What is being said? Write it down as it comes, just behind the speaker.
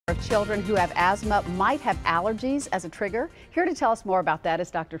children who have asthma might have allergies as a trigger. Here to tell us more about that is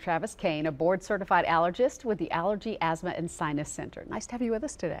Dr. Travis Kane, a board-certified allergist with the Allergy, Asthma, and Sinus Center. Nice to have you with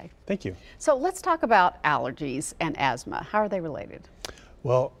us today. Thank you. So let's talk about allergies and asthma. How are they related?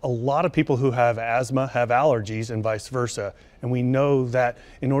 Well, a lot of people who have asthma have allergies and vice versa. And we know that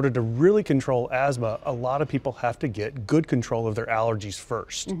in order to really control asthma, a lot of people have to get good control of their allergies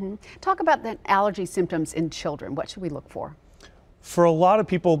first. Talk about the allergy symptoms in children. What should we look for? For a lot of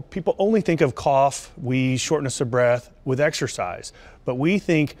people only think of cough, wheeze, shortness of breath with exercise, but we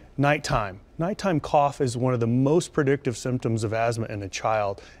think nighttime. Nighttime cough is one of the most predictive symptoms of asthma in a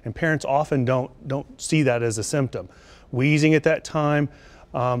child, and parents often don't see that as a symptom. Wheezing at that time,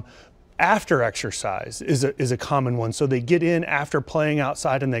 after exercise is a common one. So they get in after playing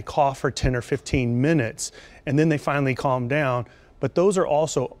outside and they cough for 10 or 15 minutes, and then they finally calm down, but those are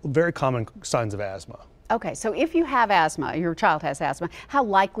also very common signs of asthma. Okay, so if you have asthma, your child has asthma, how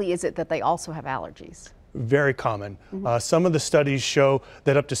likely is it that they also have allergies? Very common. Some of the studies show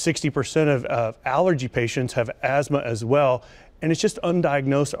that up to 60% of allergy patients have asthma as well, and it's just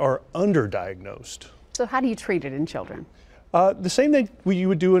undiagnosed or underdiagnosed. So how do you treat it in children? The same thing you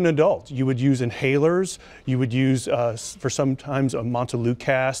would do in adults. You would use inhalers. You would use, for sometimes, a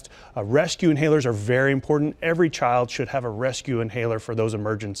Montelukast. Rescue inhalers are very important. Every child should have a rescue inhaler for those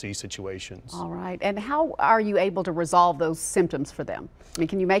emergency situations. All right. And how are you able to resolve those symptoms for them? I mean,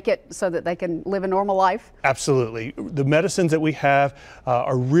 can you make it so that they can live a normal life? Absolutely. The medicines that we have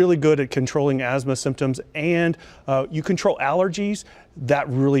are really good at controlling asthma symptoms, and you control allergies. That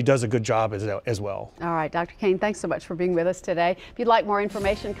really does a good job as well. All right, Dr. Kane, thanks so much for being with us today. If you'd like more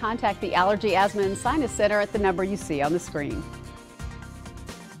information, contact the Allergy, Asthma, and Sinus Center at the number you see on the screen.